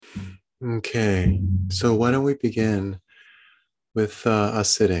Okay, so why don't we begin with us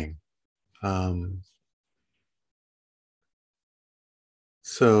sitting? Um,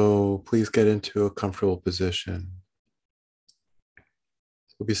 so please get into a comfortable position.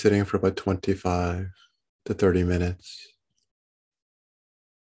 We'll be sitting for about 25 to 30 minutes.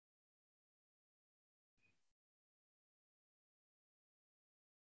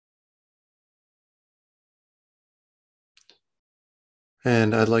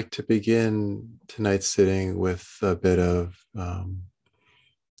 And I'd like to begin tonight's sitting with a bit of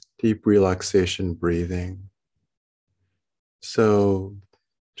deep relaxation breathing. So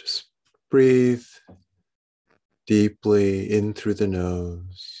just breathe deeply in through the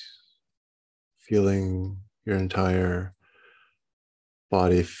nose, feeling your entire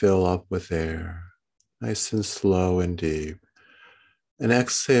body fill up with air, nice and slow and deep. And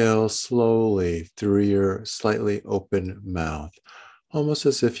exhale slowly through your slightly open mouth, almost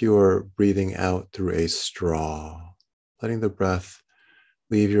as if you were breathing out through a straw, letting the breath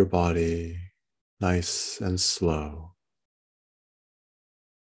leave your body nice and slow.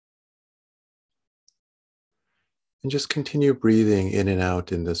 And just continue breathing in and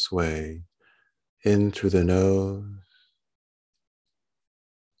out in this way, in through the nose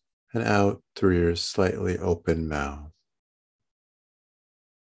and out through your slightly open mouth.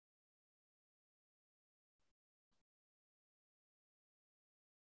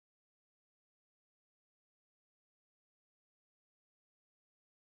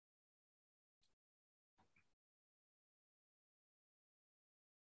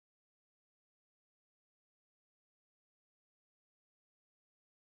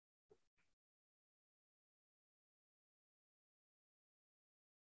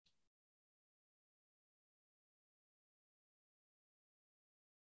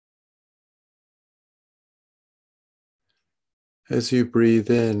 As you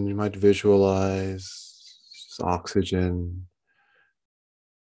breathe in, you might visualize oxygen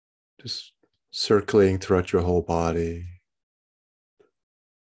just circulating throughout your whole body,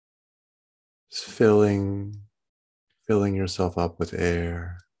 just filling yourself up with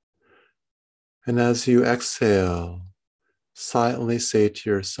air. And as you exhale, silently say to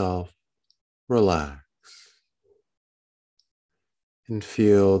yourself, relax, and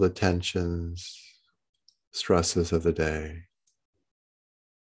feel the tensions, stresses of the day,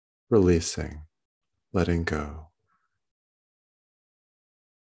 releasing, letting go.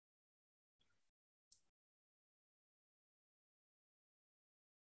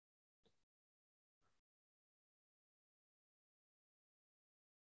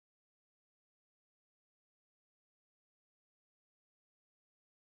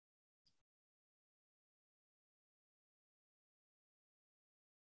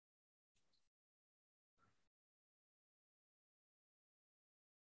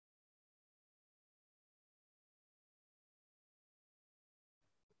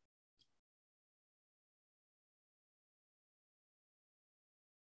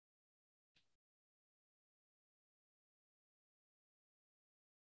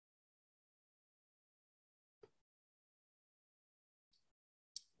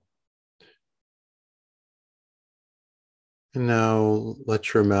 And now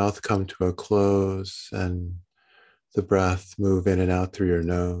let your mouth come to a close and the breath move in and out through your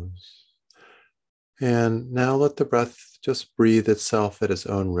nose. And now let the breath just breathe itself at its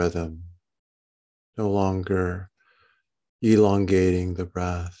own rhythm, no longer elongating the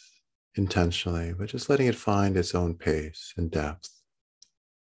breath intentionally, but just letting it find its own pace and depth.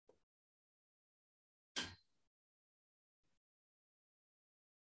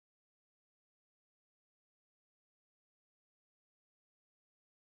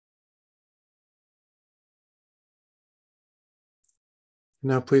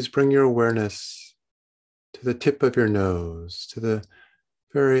 Now, please bring your awareness to the tip of your nose, to the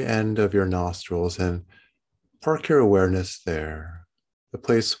very end of your nostrils, and park your awareness there, the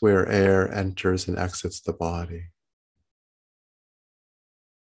place where air enters and exits the body.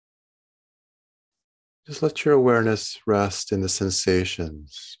 Just let your awareness rest in the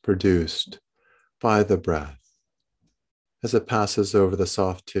sensations produced by the breath as it passes over the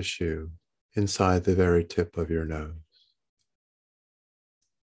soft tissue inside the very tip of your nose.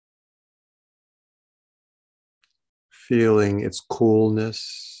 Feeling its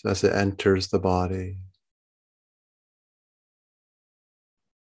coolness as it enters the body,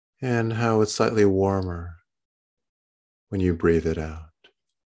 and how it's slightly warmer when you breathe it out.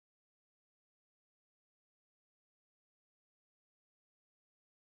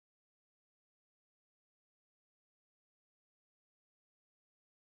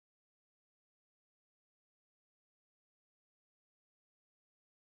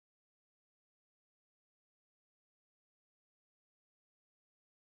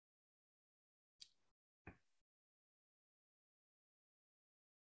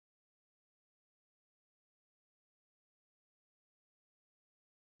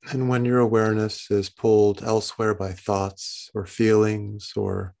 And when your awareness is pulled elsewhere by thoughts or feelings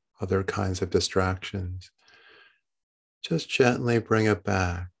or other kinds of distractions, just gently bring it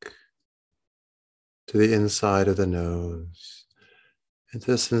back to the inside of the nose and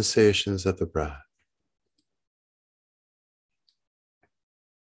to the sensations of the breath.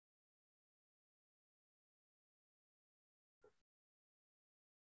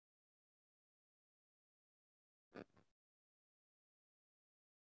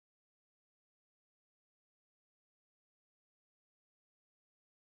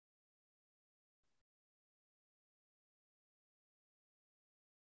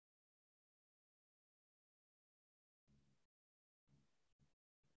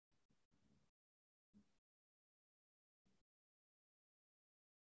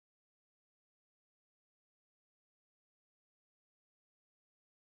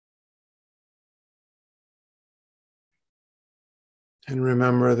 And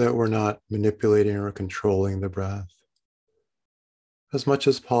remember that we're not manipulating or controlling the breath. As much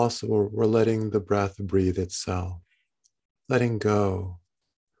as possible, we're letting the breath breathe itself, letting go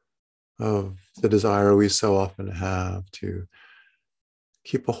of the desire we so often have to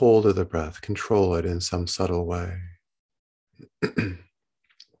keep a hold of the breath, control it in some subtle way.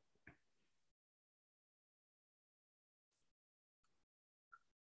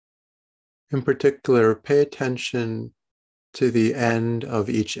 In particular, pay attention to the end of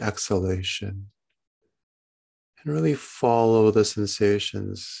each exhalation and really follow the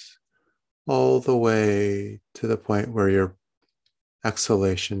sensations all the way to the point where your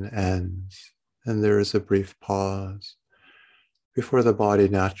exhalation ends and there is a brief pause before the body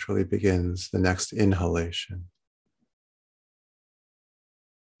naturally begins the next inhalation.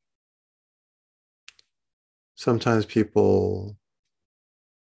 Sometimes people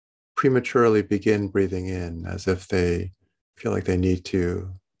prematurely begin breathing in as if they feel like they need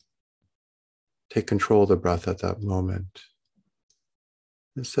to take control of the breath at that moment.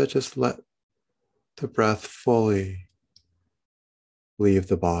 Instead, just let the breath fully leave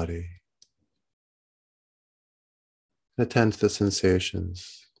the body. Attend to the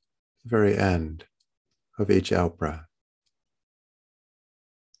sensations at the very end of each out breath.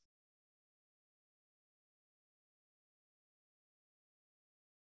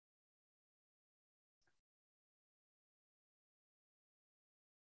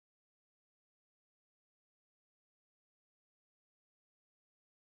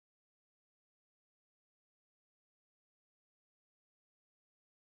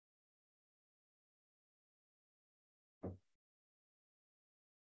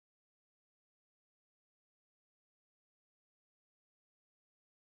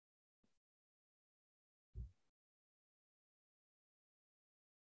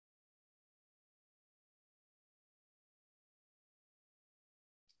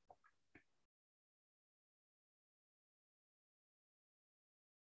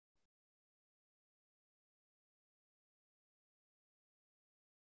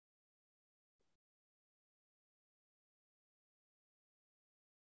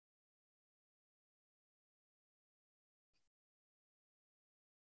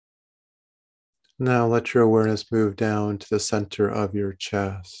 Now let your awareness move down to the center of your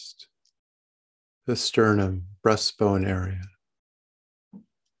chest, the sternum, breastbone area.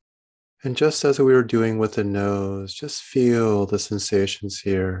 And just as we were doing with the nose, just feel the sensations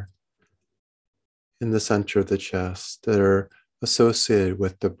here in the center of the chest that are associated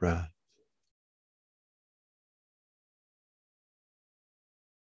with the breath.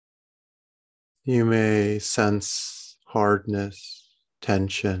 You may sense hardness,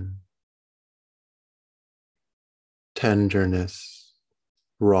 tension, tenderness,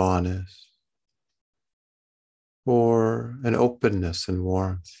 rawness, or an openness and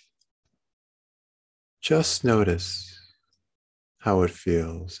warmth. Just notice how it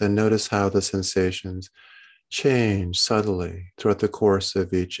feels and notice how the sensations change subtly throughout the course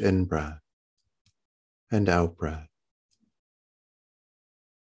of each in-breath and out-breath.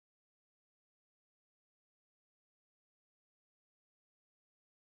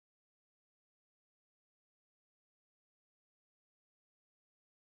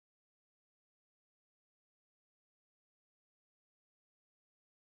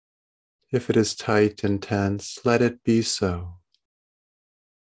 If it is tight and tense, let it be so.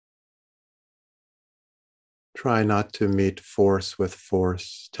 Try not to meet force with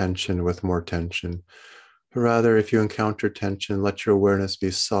force, tension with more tension. But rather, if you encounter tension, let your awareness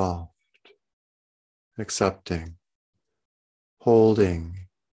be soft, accepting, holding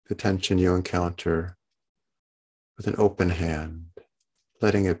the tension you encounter with an open hand,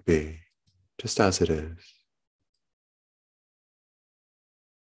 letting it be just as it is.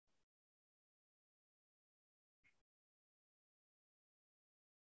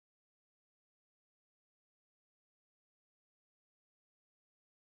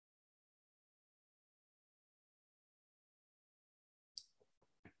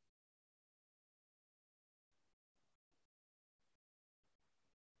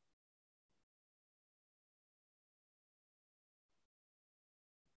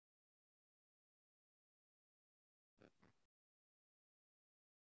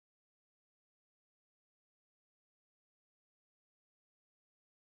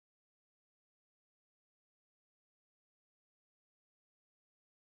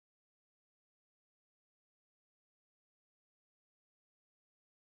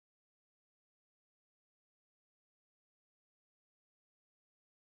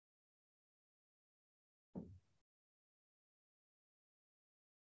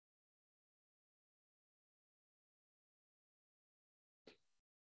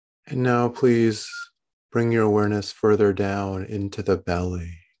 And now please bring your awareness further down into the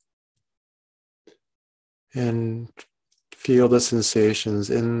belly and feel the sensations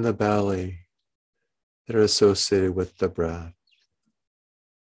in the belly that are associated with the breath.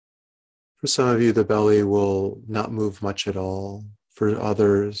 For some of you, the belly will not move much at all. For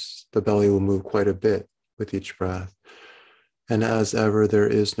others, the belly will move quite a bit with each breath. And as ever, there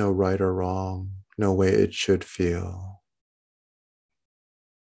is no right or wrong, no way it should feel.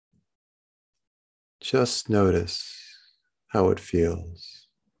 Just notice how it feels.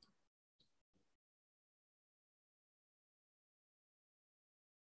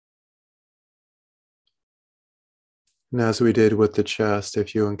 And as we did with the chest,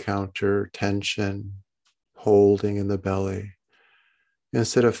 if you encounter tension, holding in the belly,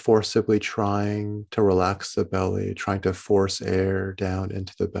 instead of forcibly trying to relax the belly, trying to force air down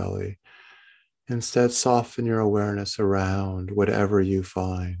into the belly, instead soften your awareness around whatever you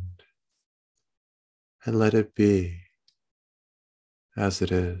find and let it be as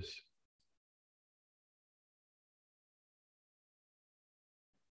it is.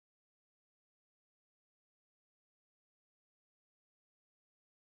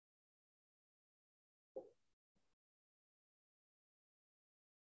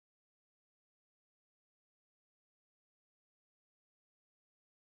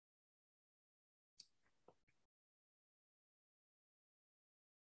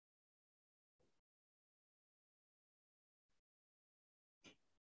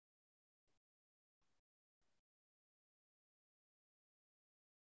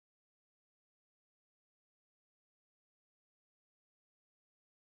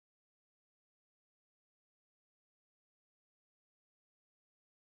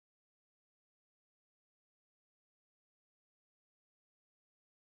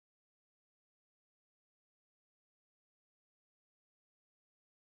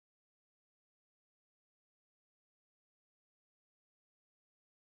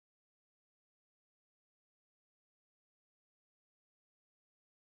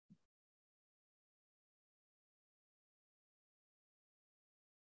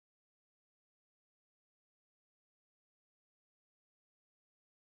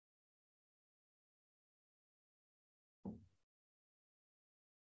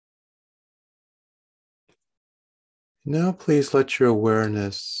 Now, please let your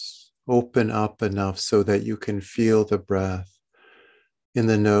awareness open up enough so that you can feel the breath in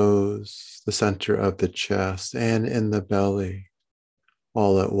the nose, the center of the chest, and in the belly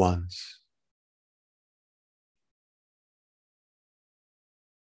all at once.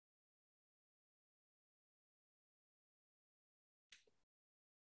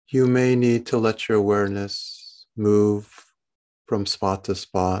 You may need to let your awareness move from spot to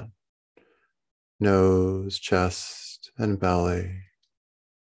spot, nose, chest, and belly.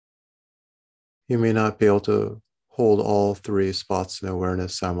 You may not be able to hold all three spots in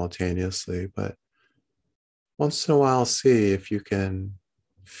awareness simultaneously, but once in a while, see if you can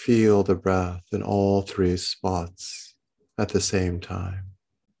feel the breath in all three spots at the same time.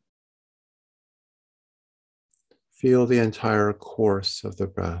 Feel the entire course of the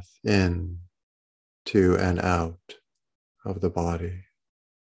breath in, to, and out of the body.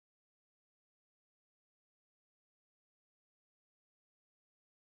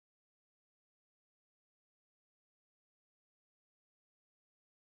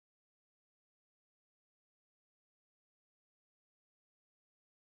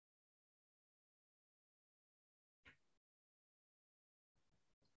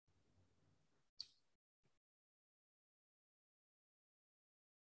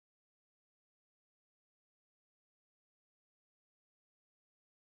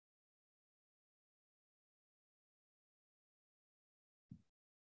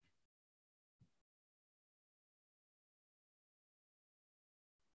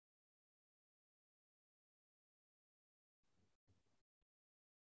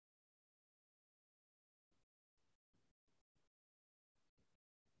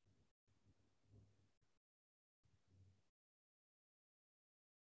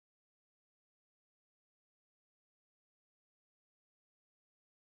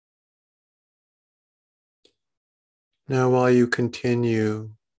 Now, while you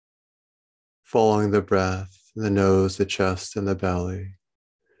continue following the breath, the nose, the chest, and the belly,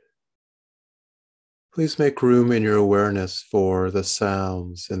 please make room in your awareness for the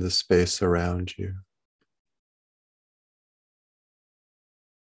sounds in the space around you.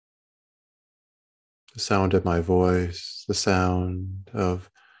 The sound of my voice, the sound of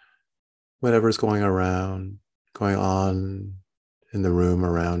whatever's going on in the room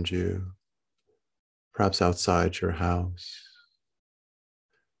around you, perhaps outside your house.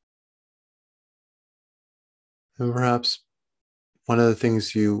 And perhaps one of the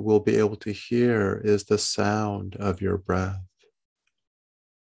things you will be able to hear is the sound of your breath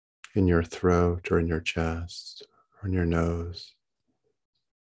in your throat or in your chest or in your nose.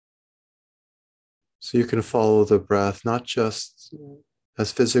 So you can follow the breath not just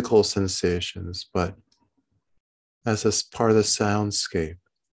as physical sensations, but as a part of the soundscape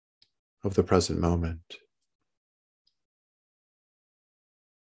of the present moment.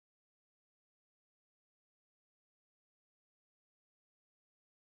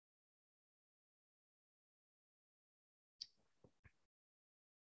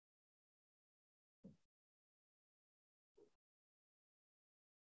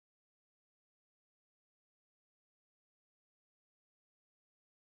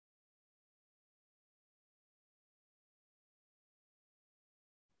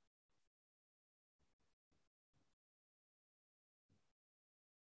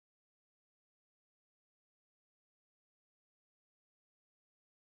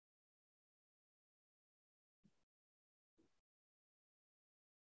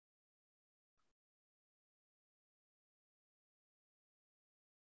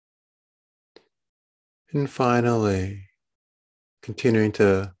 And finally, continuing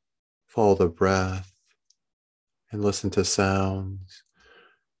to follow the breath and listen to sounds,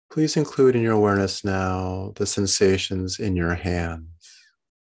 please include in your awareness now the sensations in your hands.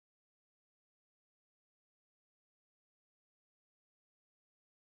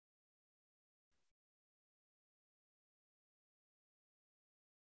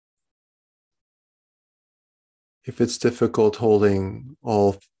 If it's difficult holding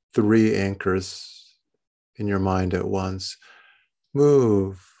all three anchors in your mind at once,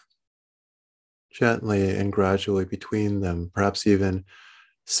 move gently and gradually between them, perhaps even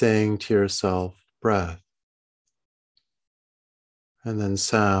saying to yourself, breath, and then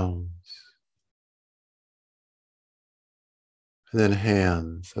sounds, and then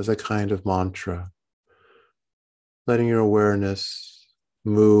hands as a kind of mantra, letting your awareness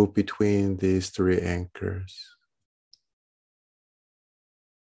move between these three anchors.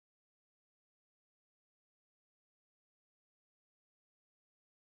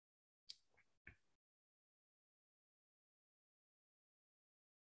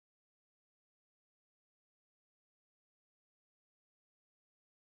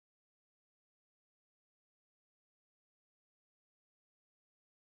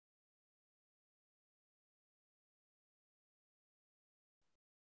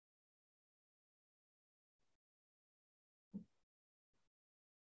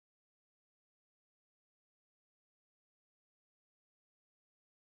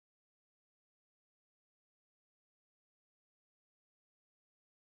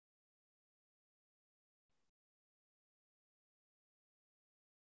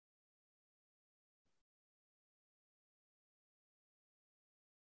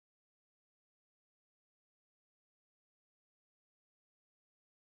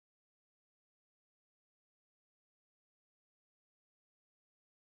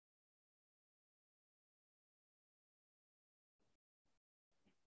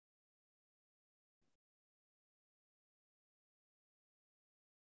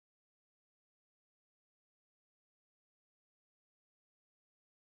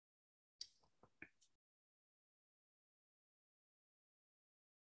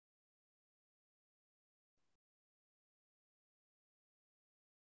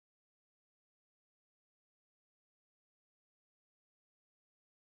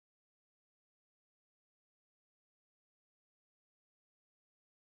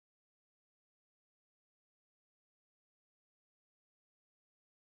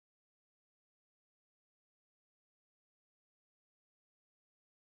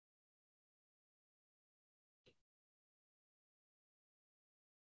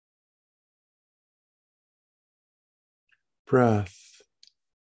 Breath,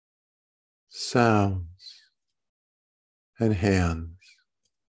 sounds, and hands.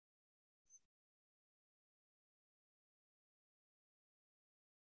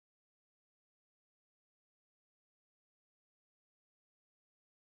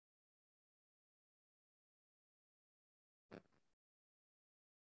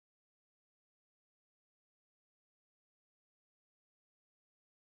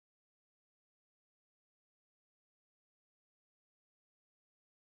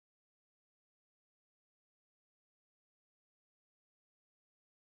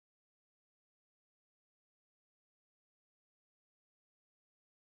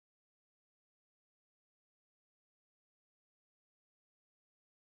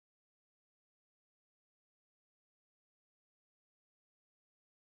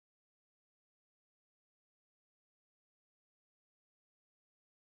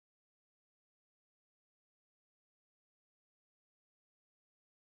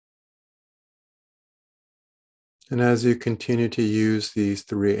 And as you continue to use these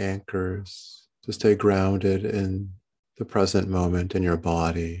three anchors to stay grounded in the present moment in your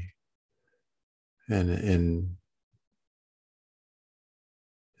body and in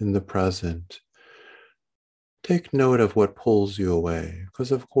the present, take note of what pulls you away,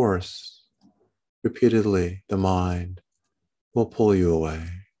 because of course, repeatedly, the mind will pull you away.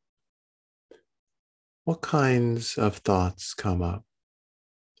 What kinds of thoughts come up?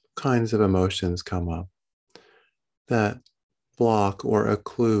 What kinds of emotions come up that block or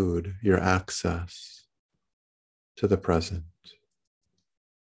occlude your access to the present,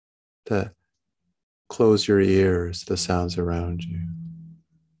 that close your ears to the sounds around you,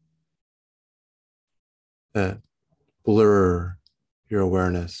 that blur your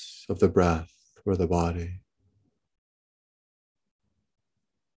awareness of the breath or the body?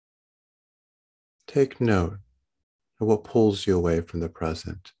 Take note of what pulls you away from the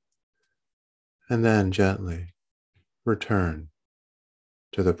present, and then gently return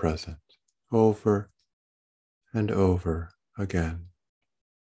to the present over and over again.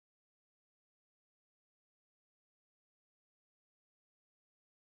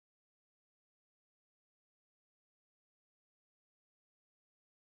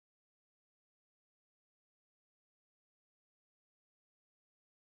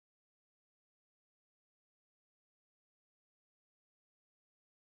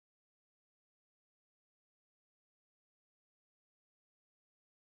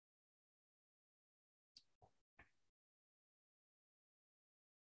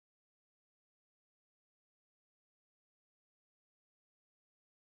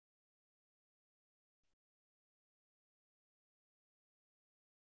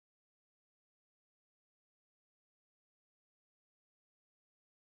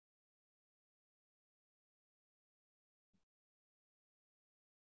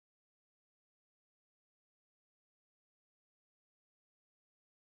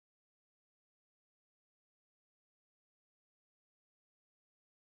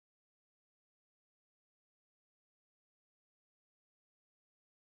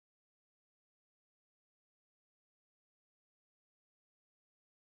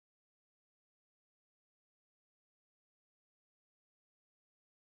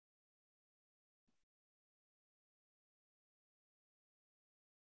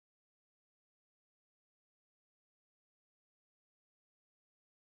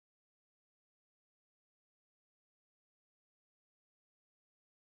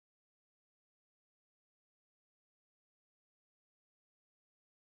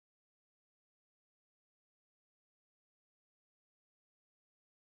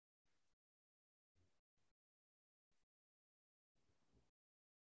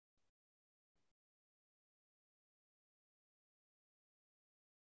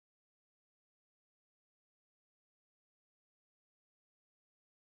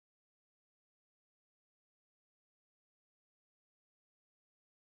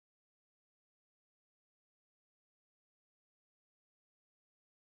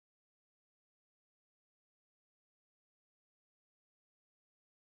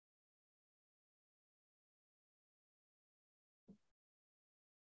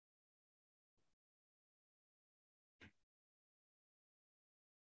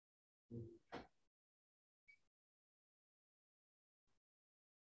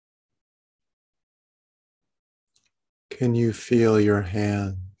 Can you feel your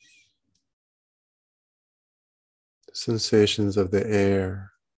hand, the sensations of the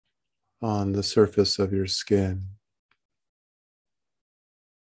air on the surface of your skin?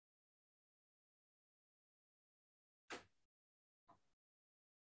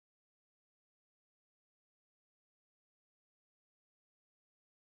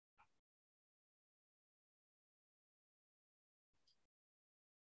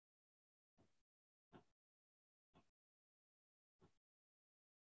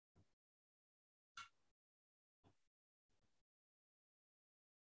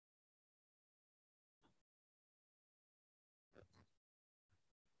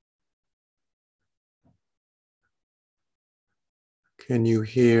 Can you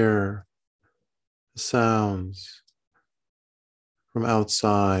hear the sounds from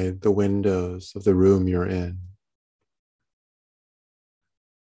outside the windows of the room you're in?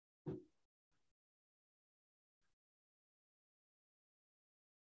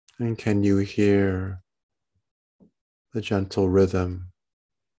 And can you hear the gentle rhythm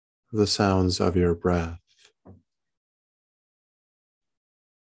of the sounds of your breath?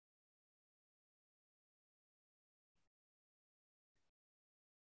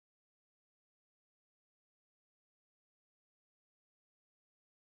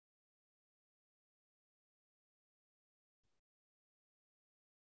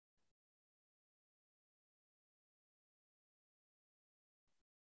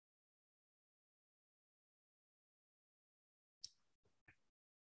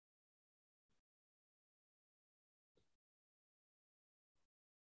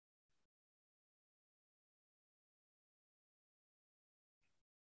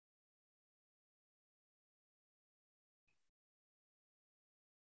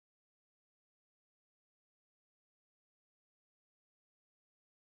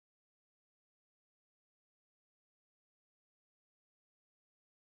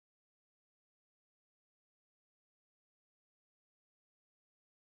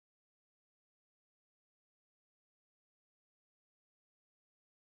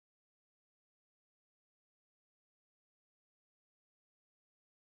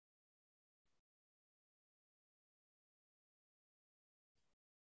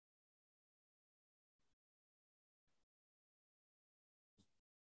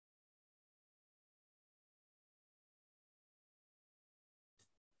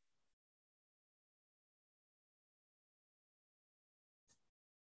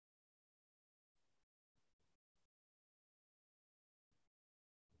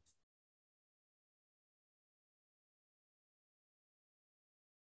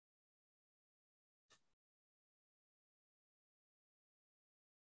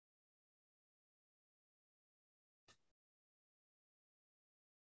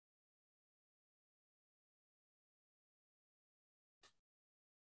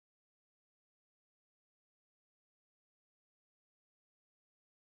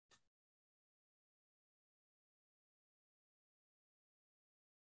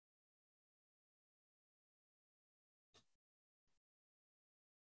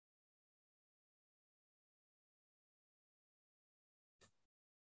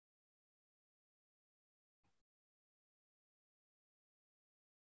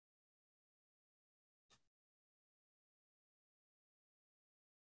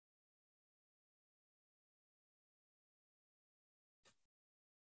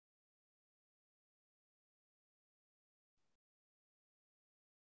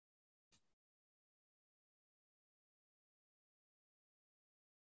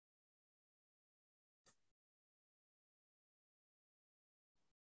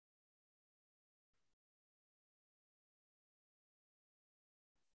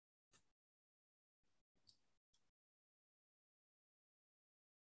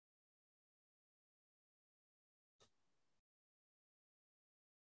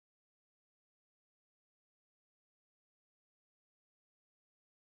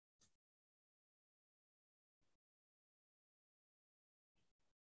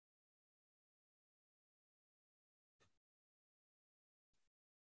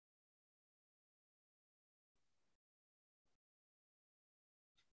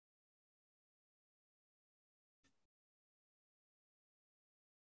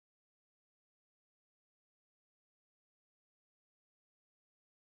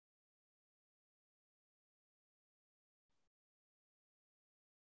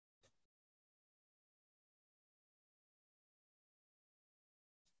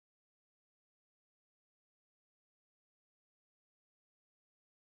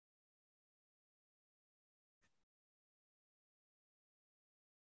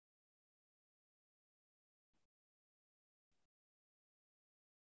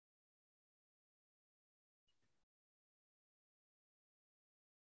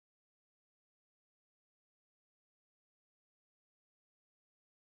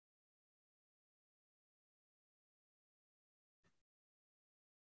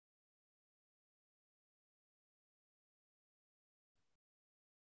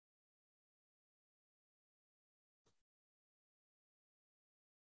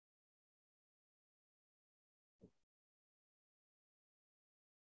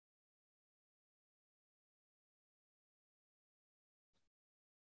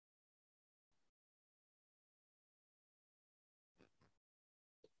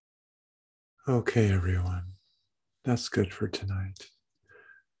 Okay, everyone. That's good for tonight.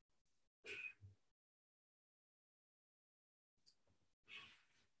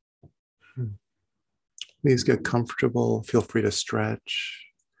 Please get comfortable. Feel free to stretch.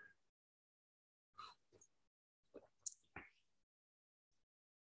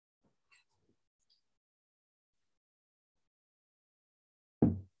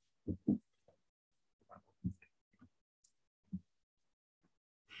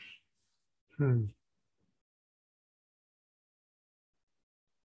 Hmm.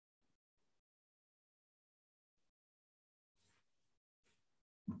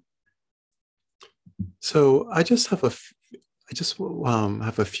 So I just have a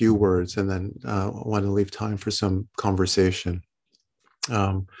few words, and then want to leave time for some conversation.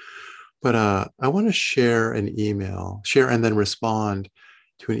 Um, but I want to share and then respond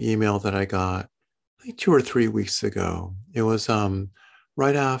to an email that I got like 2 or 3 weeks ago. It was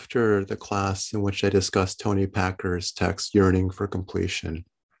right after the class in which I discussed Tony Packer's text, "Yearning for Completion,"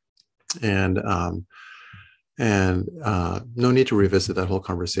 and no need to revisit that whole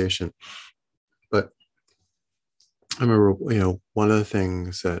conversation. But I remember, one of the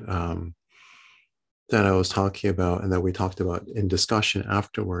things that I was talking about and that we talked about in discussion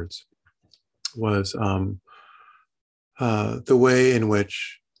afterwards was the way in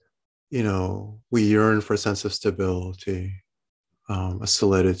which, we yearn for a sense of stability, a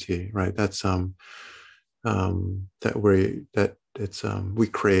solidity, right? That's that it's we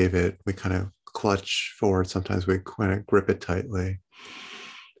crave it. We kind of clutch for it. Sometimes we kind of grip it tightly.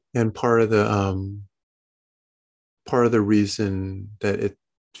 And part of the reason that it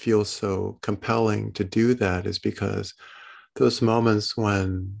feels so compelling to do that is because those moments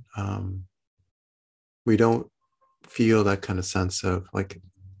when we don't feel that kind of sense of like,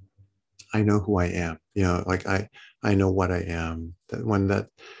 I know who I am, like I know what I am. That when that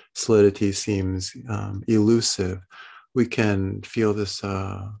solidity seems elusive, we can feel this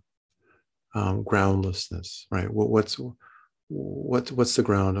groundlessness, right? What's the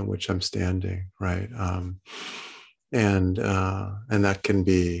ground on which I'm standing, right? And that can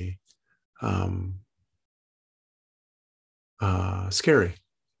be um, scary,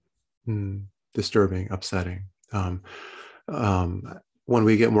 disturbing, upsetting. When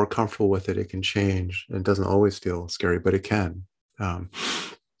we get more comfortable with it, it can change. It doesn't always feel scary, but it can. Um,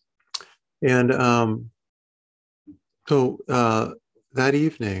 and so that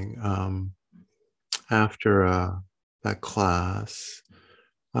evening, after that class,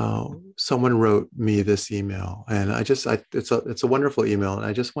 someone wrote me this email, and it's a wonderful email, and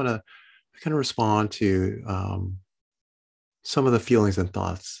I just want to kind of respond to some of the feelings and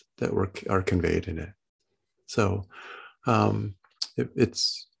thoughts that are conveyed in it. So um, it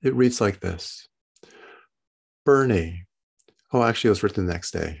reads like this: Bernie. Oh, actually, it was written the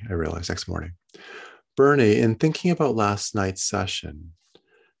next day. I realized next morning. Bernie, in thinking about last night's session,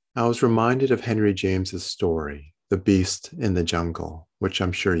 I was reminded of Henry James's story, The Beast in the Jungle, which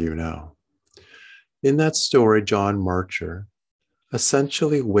I'm sure you know. In that story, John Marcher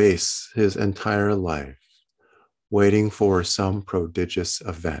essentially wastes his entire life waiting for some prodigious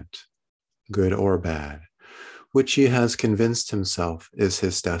event, good or bad, which he has convinced himself is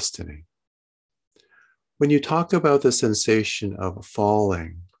his destiny. When you talk about the sensation of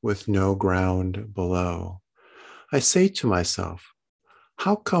falling with no ground below, I say to myself,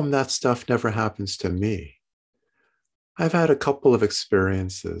 how come that stuff never happens to me? I've had a couple of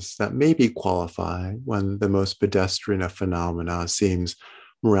experiences that maybe qualify when the most pedestrian of phenomena seems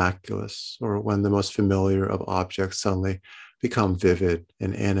miraculous, or when the most familiar of objects suddenly become vivid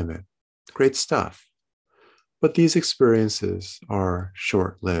and animate. Great stuff. But these experiences are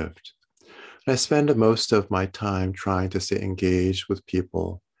short lived. I spend most of my time trying to stay engaged with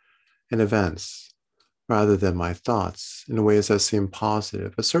people and events rather than my thoughts in ways that seem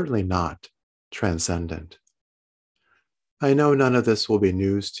positive, but certainly not transcendent. I know none of this will be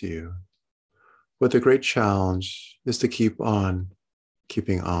news to you, but the great challenge is to keep on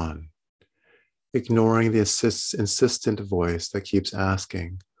keeping on, ignoring the insistent voice that keeps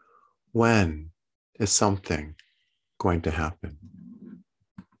asking, when is something going to happen?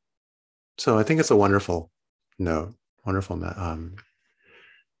 So I think it's a wonderful note, wonderful.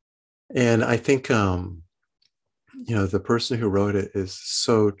 And I think, the person who wrote it is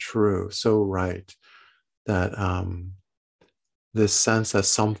so true, so right, that this sense that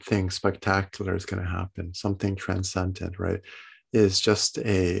something spectacular is going to happen, something transcendent, right, is just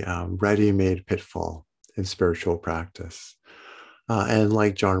a ready-made pitfall in spiritual practice. And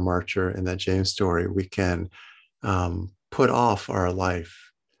like John Marcher in that James story, we can put off our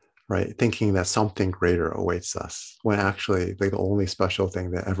life, right? Thinking that something greater awaits us, when actually like the only special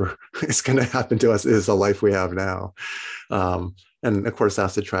thing that ever is going to happen to us is the life we have now. Um, and of course,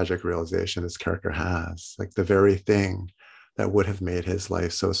 that's the tragic realization this character has. Like the very thing that would have made his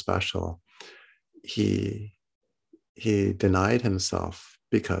life so special, he he denied himself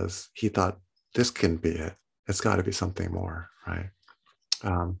because he thought this can be it. It's got to be something more, right?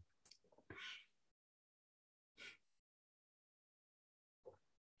 Um,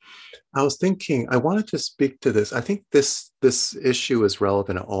 I was thinking I wanted to speak to this. I think this issue is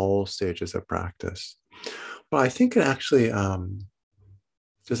relevant at all stages of practice, but I think it actually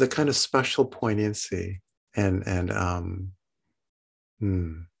there's a kind of special poignancy and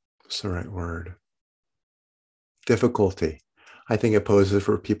what's the right word? Difficulty. I think it poses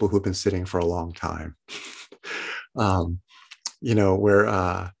for people who've been sitting for a long time. um,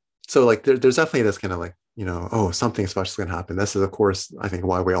 where so like there's definitely this kind of like, oh, something special is going to happen. This is of course I think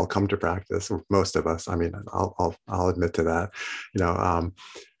why we all come to practice, most of us. I mean, I'll admit to that.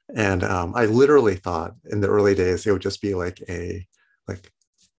 I literally thought in the early days it would just be like a like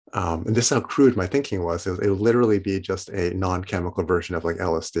and this is how crude my thinking was. It would literally be just a non-chemical version of like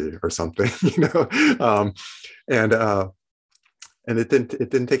LSD or something. And it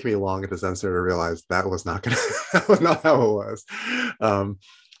didn't take me long at the sensor to realize that was not gonna that was not how it was. Um,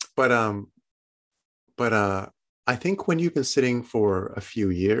 but um, but I think when you've been sitting for a few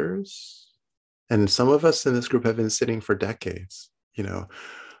years, and some of us in this group have been sitting for decades,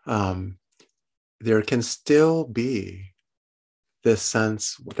 um, there can still be this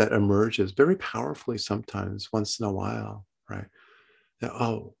sense that emerges very powerfully sometimes, once in a while, right? That,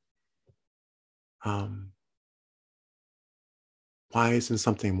 oh, um, why isn't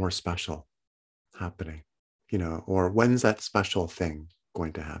something more special happening? Or when's that special thing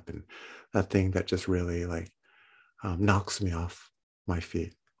going to happen? That thing that just really like knocks me off my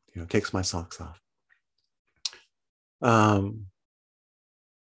feet, takes my socks off. Um,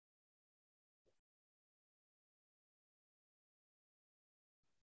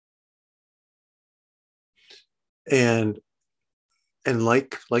 and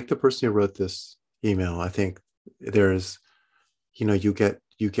like the person who wrote this email, I think there's,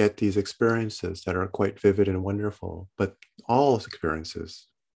 you get these experiences that are quite vivid and wonderful, but all experiences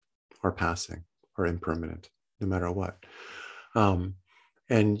are passing or impermanent, no matter what. Um,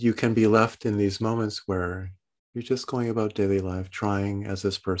 and you can be left in these moments where you're just going about daily life, trying, as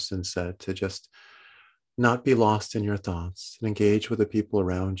this person said, to just not be lost in your thoughts and engage with the people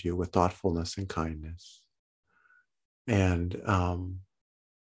around you with thoughtfulness and kindness. And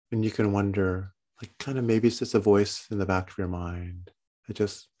and you can wonder, like, kind of maybe it's just a voice in the back of your mind that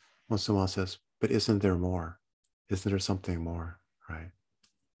just once in a while says, "But isn't there more? Isn't there something more?" Right?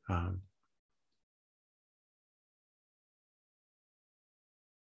 Um,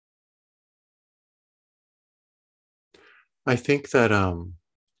 I think that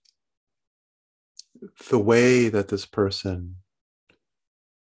the way that this person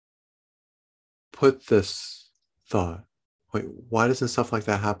put this thought, wait, why doesn't stuff like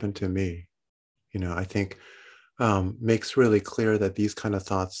that happen to me? I think makes really clear that these kind of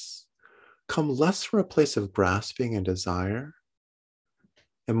thoughts come less from a place of grasping and desire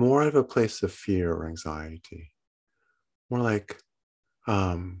and more out of a place of fear or anxiety. More like,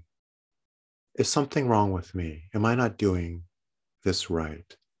 um, is something wrong with me? Am I not doing this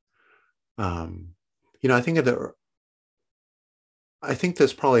right? Um, I think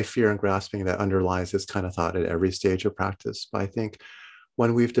there's probably fear and grasping that underlies this kind of thought at every stage of practice. But I think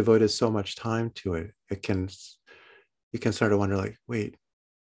when we've devoted so much time to it, you can start to wonder, like, wait,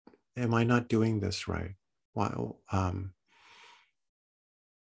 am I not doing this right? Why? Um,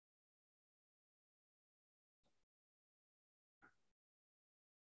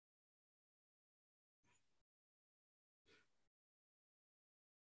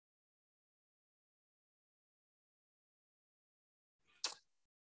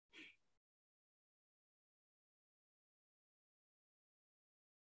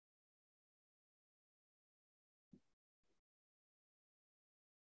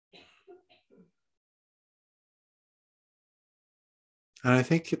 and I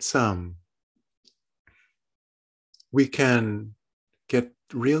think it's we can get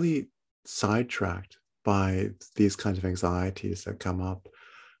really sidetracked by these kinds of anxieties that come up,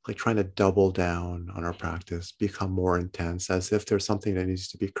 like trying to double down on our practice, become more intense, as if there's something that needs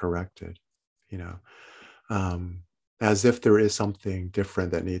to be corrected, you know, um, as if there is something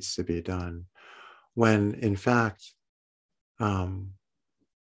different that needs to be done. When in fact, um,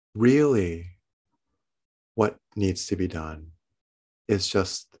 really, what needs to be done is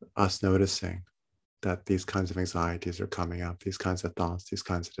just us noticing, that these kinds of anxieties are coming up, these kinds of thoughts, these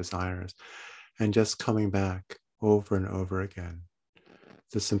kinds of desires, and just coming back over and over again.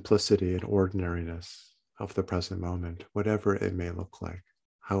 The simplicity and ordinariness of the present moment, whatever it may look like,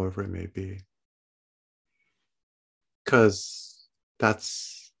 however it may be. Because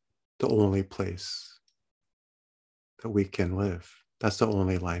that's the only place that we can live. That's the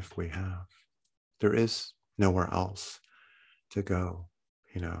only life we have. There is nowhere else to go,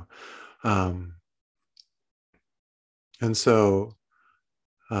 you know. Um, and so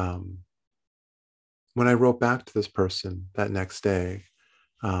um, when I wrote back to this person that next day,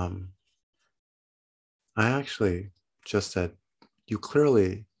 um, I actually just said, you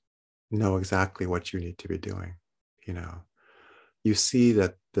clearly know exactly what you need to be doing. You know, you see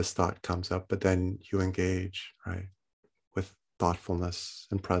that this thought comes up, but then you engage, right, with thoughtfulness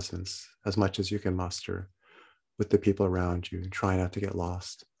and presence as much as you can muster with the people around you. Try not to get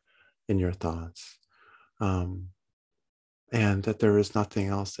lost in your thoughts. And that there is nothing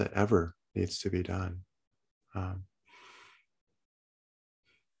else that ever needs to be done. Um,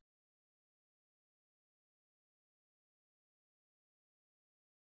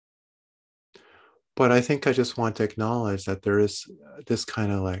 but I think I just want to acknowledge that there is this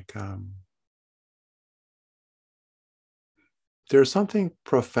kind of like, there's something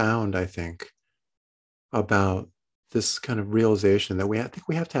profound, I think, about this kind of realization that I think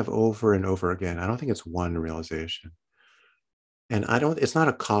we have to have over and over again. I don't think it's one realization. And it's not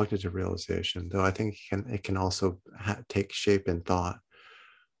a cognitive realization, though I think it can also take shape in thought.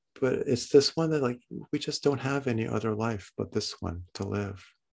 But it's this one that, like, we just don't have any other life but this one to live,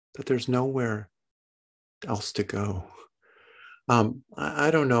 that there's nowhere else to go.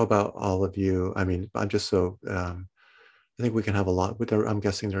 I don't know about all of you. I mean, I'm just so, I think we can have a lot I'm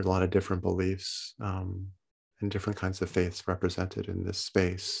guessing there are a lot of different beliefs and different kinds of faiths represented in this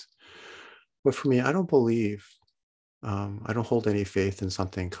space. But for me, I don't believe, I don't hold any faith in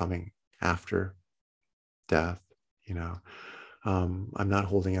something coming after death. You know, I'm not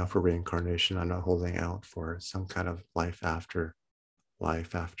holding out for reincarnation. I'm not holding out for some kind of life after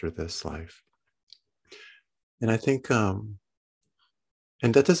this life. And I think, and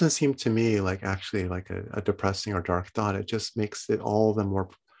that doesn't seem to me like actually like a depressing or dark thought. It just makes it all the more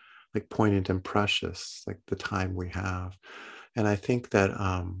like poignant and precious, like the time we have. And I think that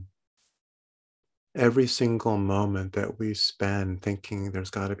every single moment that we spend thinking there's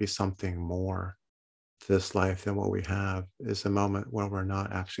got to be something more to this life than what we have is a moment where we're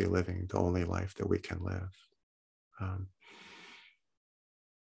not actually living the only life that we can live. Um,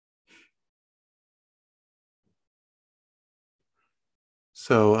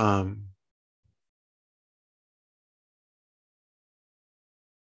 so,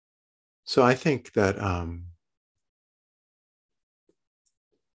 so I think that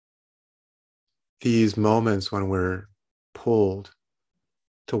these moments when we're pulled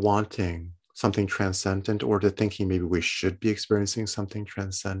to wanting something transcendent or to thinking maybe we should be experiencing something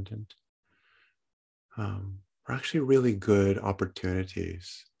transcendent are actually really good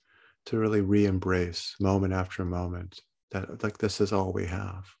opportunities to really re-embrace moment after moment that like this is all we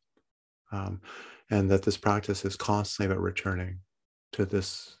have, um, and that this practice is constantly about returning to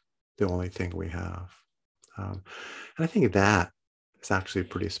this, the only thing we have. And I think that is actually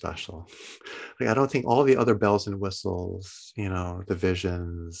pretty special. Like, I don't think all the other bells and whistles, you know, the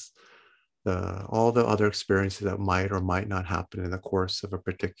visions, all the other experiences that might or might not happen in the course of a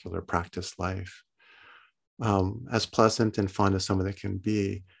particular practice life, as pleasant and fun as some of it can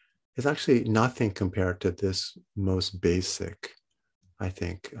be, is actually nothing compared to this most basic, I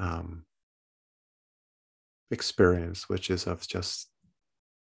think, experience, which is of just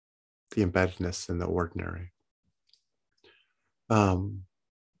the embeddedness in the ordinary. Um,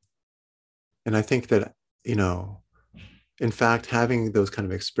 and I think that, you know, in fact, having those kind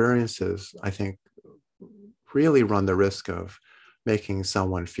of experiences, I think, really run the risk of making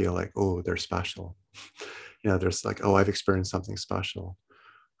someone feel like, oh, they're special. You know, there's like, oh, I've experienced something special.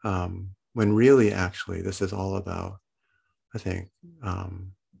 When really, actually, this is all about, I think,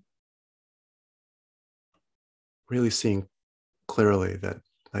 really seeing clearly that,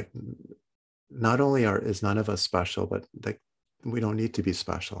 like, not only is none of us special, but like we don't need to be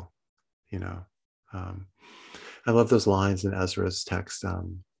special. You know, um, I love those lines in Ezra's text.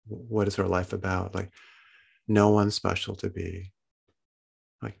 What is our life about? Like, no one's special to be,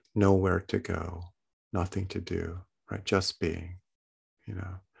 like nowhere to go, nothing to do, right? Just being, you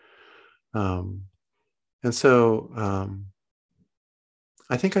know. And so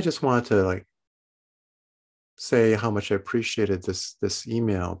I think I just wanted to like say how much I appreciated this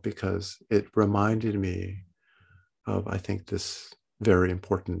email, because it reminded me of, I think, this very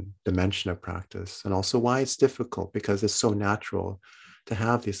important dimension of practice, and also why it's difficult, because it's so natural to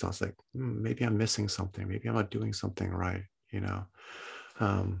have these thoughts like, maybe I'm missing something, maybe I'm not doing something right,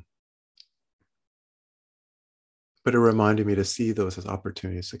 but it reminded me to see those as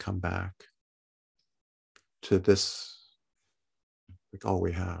opportunities to come back to this, like all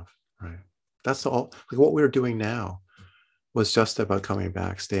we have, right? That's all. Like what we're doing now was just about coming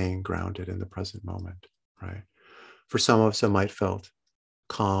back, staying grounded in the present moment, right? For some of us, it might felt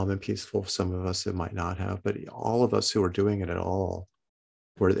calm and peaceful. For some of us, it might not have, but all of us who are doing it at all,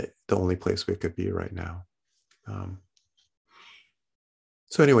 were the only place we could be right now.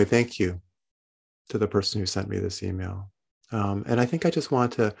 So anyway, thank you to the person who sent me this email. And I think I just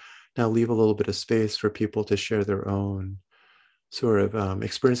want to now leave a little bit of space for people to share their own sort of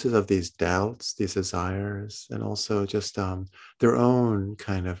experiences of these doubts, these desires, and also just their own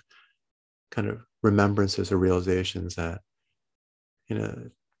kind of remembrances or realizations that,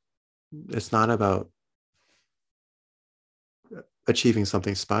 it's not about achieving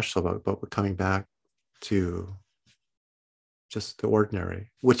something special, but coming back to just the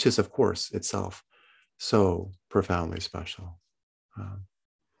ordinary, which is, of course, itself so profoundly special,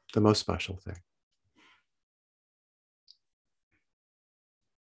 the most special thing.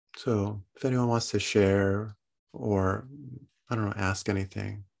 So if anyone wants to share or, I don't know, ask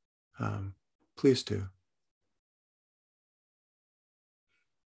anything, please do.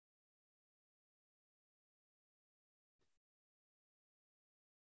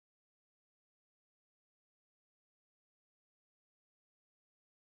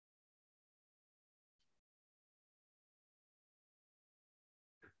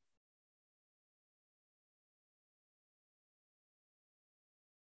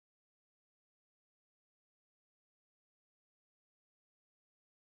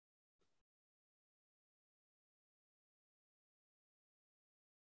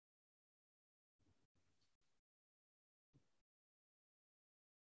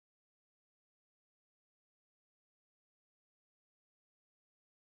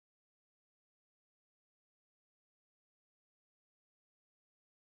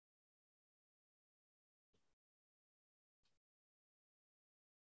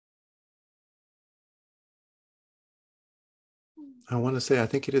 I want to say, I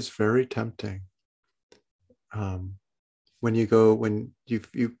think it is very tempting when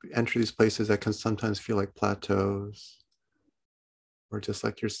you enter these places that can sometimes feel like plateaus, or just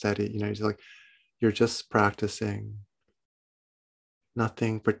like you're steady, you're just practicing.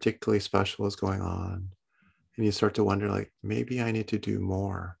 Nothing particularly special is going on. And you start to wonder, like, maybe I need to do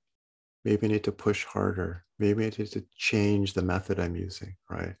more. Maybe I need to push harder. Maybe I need to change the method I'm using,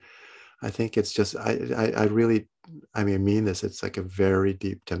 right? I think it's just, I really, I mean this, it's like a very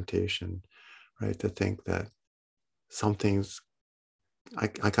deep temptation, right? To think that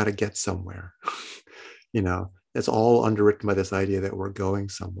I got to get somewhere. It's all underwritten by this idea that we're going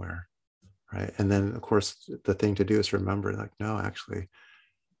somewhere, right? And then, of course, the thing to do is remember, like, no, actually,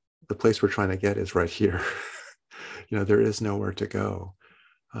 the place we're trying to get is right here. There is nowhere to go.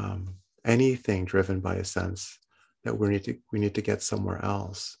 Anything driven by a sense that we need to get somewhere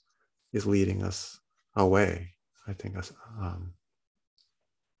else is leading us away, I think.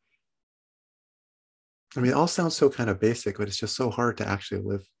 It all sounds so kind of basic, but it's just so hard to actually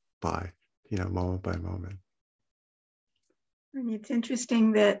live by, moment by moment. And it's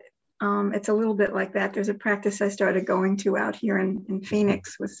interesting that it's a little bit like that. There's a practice I started going to out here in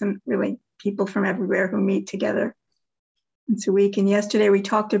Phoenix with some really people from everywhere who meet together once a week. And yesterday we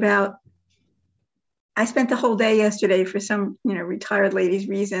talked about, I spent the whole day yesterday for some, retired lady's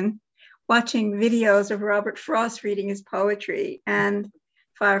reason, watching videos of Robert Frost reading his poetry and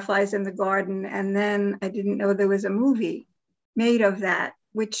Fireflies in the Garden. And then I didn't know there was a movie made of that,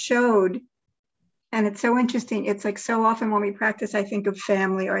 which showed, and it's so interesting. It's like so often when we practice, I think of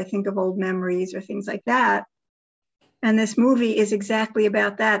family, or I think of old memories or things like that. And this movie is exactly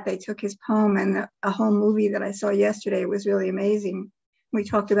about that. They took his poem, and a whole movie that I saw yesterday was really amazing. We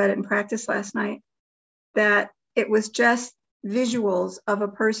talked about it in practice last night, that it was just visuals of a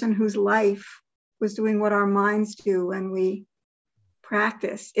person whose life was doing what our minds do when we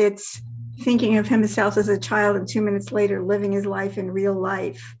practice. It's thinking of himself as a child, and 2 minutes later living his life in real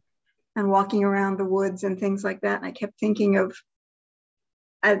life and walking around the woods and things like that. And I kept thinking of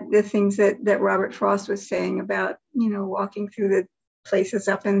the things that Robert Frost was saying about, walking through the places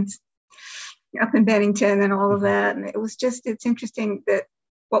up in Bennington and all of that. And it's interesting that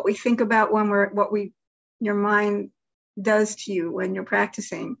what we think about your mind does to you when you're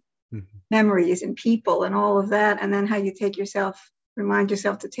practicing, memories and people and all of that. And then how you remind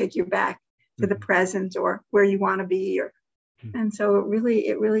yourself to take you back to the present, or where you want to be, or And so it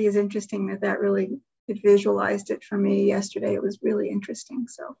really is interesting that really, it visualized it for me yesterday. It was really interesting.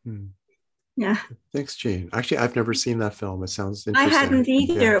 So, yeah. Thanks, Jean. Actually, I've never seen that film. It sounds I interesting. hadn't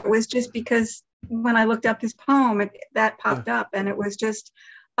either. It was just because when I looked up his poem, that popped up, and it was just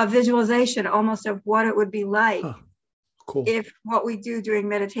a visualization almost of what it would be like cool. if what we do during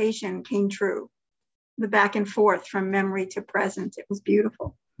meditation came true. The back and forth from memory to present. It was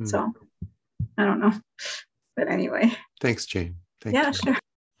beautiful. So I don't know. But anyway. Thanks, Jean. Thank you. Sure.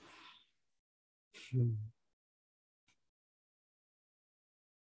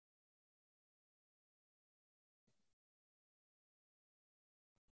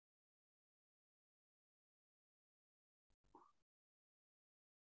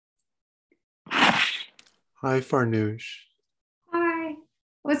 Hi, Farnoosh. Hi.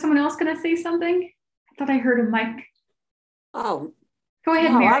 Was someone else going to say something? I thought I heard a mic. Oh. Go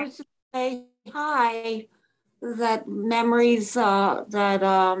ahead, Mary. I was just saying hi. That memories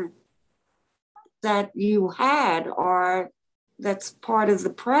that you had that's part of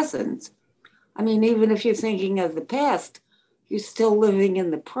the present. I mean, even if you're thinking of the past, you're still living in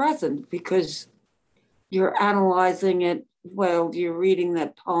the present because you're analyzing it while you're reading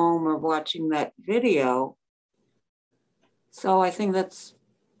that poem or watching that video. So I think that's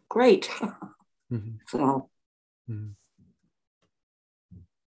great. So.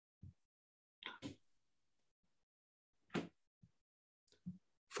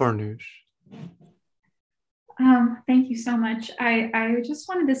 Farnoosh. Thank you so much. I just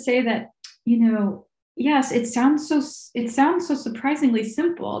wanted to say that, yes, it sounds so surprisingly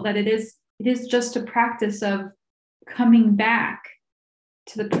simple that it is just a practice of coming back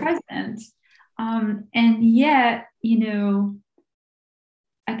to the present. And yet,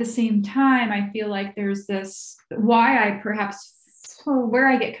 at the same time, I feel like there's this, where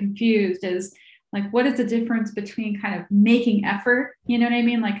I get confused is like, what is the difference between kind of making effort? You know what I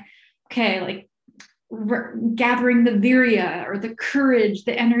mean? Like, okay, like gathering the virya or the courage,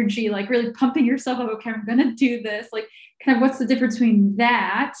 the energy, like really pumping yourself up. Okay, I'm going to do this. Like, kind of what's the difference between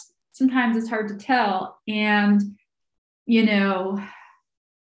that? Sometimes it's hard to tell. And,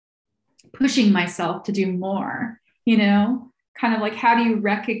 pushing myself to do more, kind of like, how do you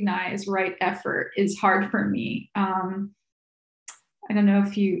recognize right effort is hard for me. I don't know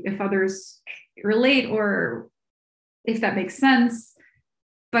if others relate or if that makes sense,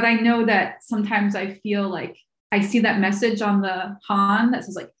 but I know that sometimes I feel like I see that message on the Han that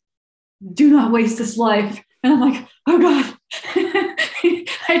says like, do not waste this life. And I'm like, oh God,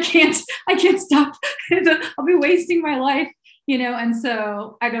 I can't stop. I'll be wasting my life, and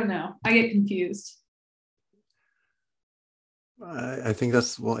so I don't know. I get confused. I think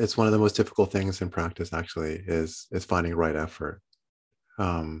it's one of the most difficult things in practice actually is finding right effort.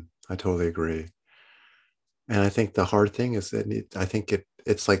 I totally agree. And I think the hard thing is that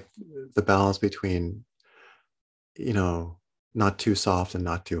it's like the balance between, not too soft and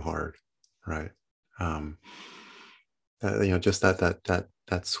not too hard, right? Just that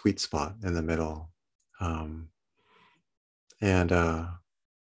sweet spot in the middle. And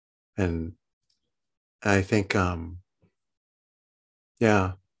I think, and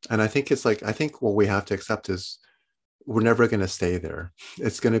I think it's like, I think what we have to accept is we're never going to stay there.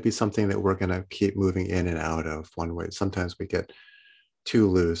 It's going to be something that we're going to keep moving in and out of one way. Sometimes we get too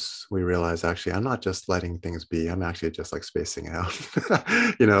loose. We realize, actually, I'm not just letting things be. I'm actually just like spacing out,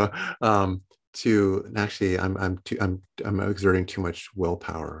 I'm exerting too much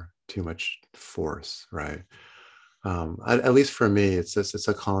willpower, too much force, right? At least for me, it's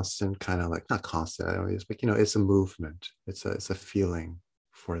a constant kind of like, not constant, but it's a movement. It's a feeling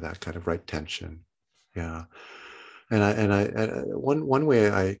for that kind of right tension. Yeah. And one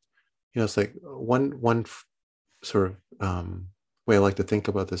way it's like one sort of way I like to think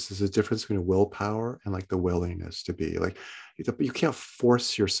about this is the difference between willpower and like the willingness to be. Like, you can't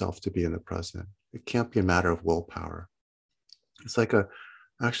force yourself to be in the present. It can't be a matter of willpower. It's like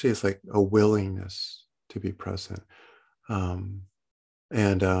it's like a willingness to be present. And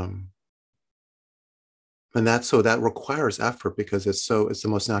that requires effort because it's the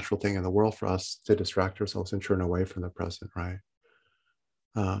most natural thing in the world for us to distract ourselves and turn away from the present, right?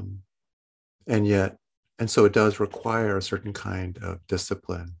 And so it does require a certain kind of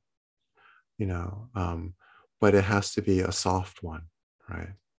discipline, but it has to be a soft one,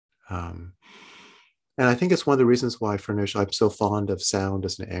 right? And I think it's one of the reasons why, Farnoosh, I'm so fond of sound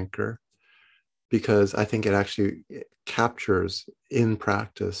as an anchor, because I think it actually captures in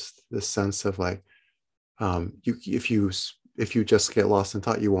practice this sense of like, if you just get lost in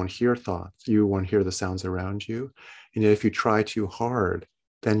thought, you won't hear thoughts, you won't hear the sounds around you. And yet if you try too hard,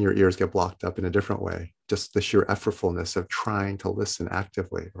 then your ears get blocked up in a different way just the sheer effortfulness of trying to listen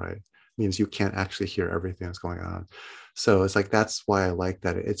actively, right? Means you can't actually hear everything that's going on. So it's like, that's why I like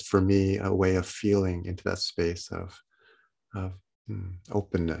that. It's for me a way of feeling into that space of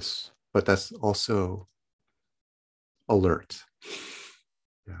openness, but that's also alert.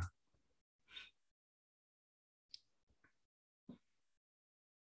 Yeah.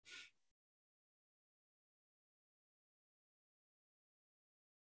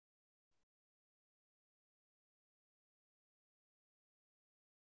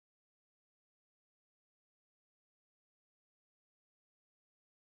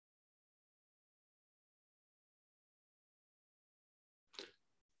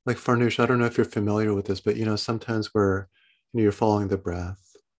 Like Farnoosh, I don't know if you're familiar with this, but sometimes you're following the breath.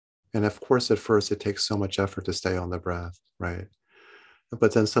 And of course, at first, it takes so much effort to stay on the breath, right?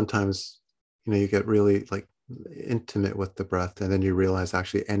 But then sometimes, you get really like intimate with the breath, and then you realize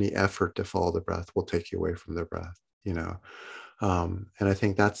actually any effort to follow the breath will take you away from the breath, And I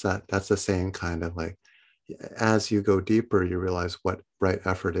think that's the same kind of like, as you go deeper, you realize what right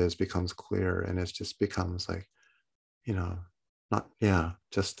effort is, becomes clear, and it just becomes like,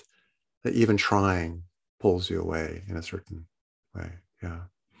 just that even trying pulls you away in a certain way. Yeah.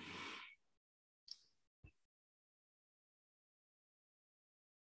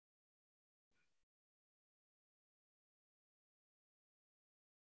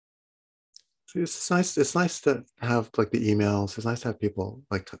 It's nice. It's nice to have like the emails. It's nice to have people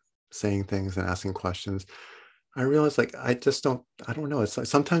like saying things and asking questions. I realize like I don't know. It's like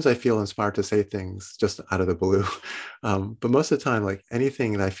sometimes I feel inspired to say things just out of the blue. But most of the time, like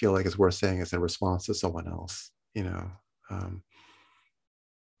anything that I feel like is worth saying is in response to someone else, it's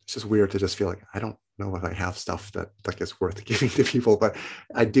just weird to just feel like I don't know if I have stuff that like is worth giving to people, but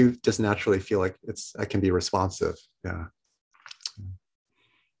I do just naturally feel like I can be responsive. Yeah.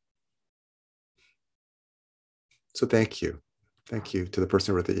 So thank you. Thank you to the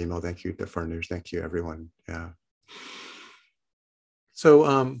person who wrote the email. Thank you to Farnoosh. Thank you, everyone. Yeah.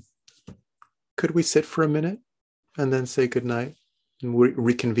 So could we sit for a minute and then say goodnight and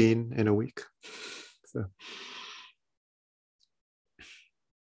reconvene in a week? So.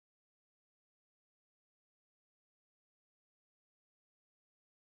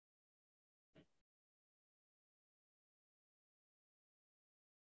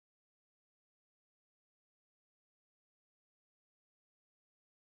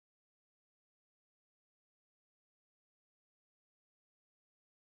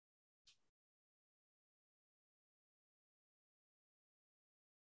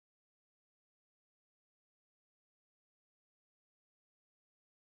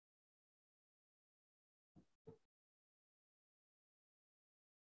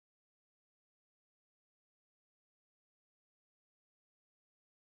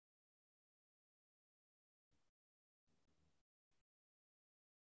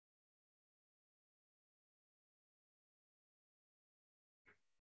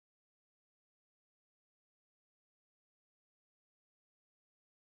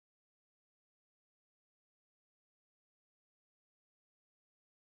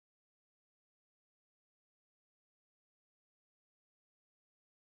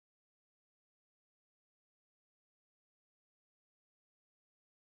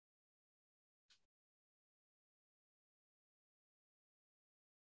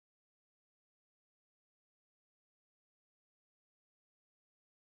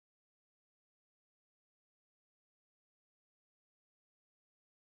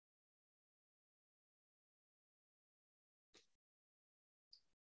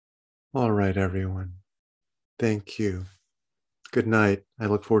 All right, everyone. Thank you. Good night. I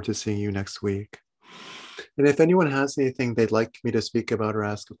look forward to seeing you next week. And if anyone has anything they'd like me to speak about or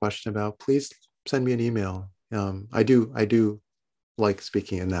ask a question about, please send me an email. I do like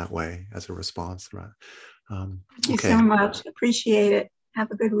speaking in that way as a response. Thank you so much. Appreciate it.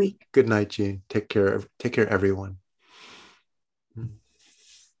 Have a good week. Good night, Jean. Take care, everyone.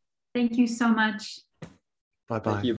 Thank you so much. Bye-bye.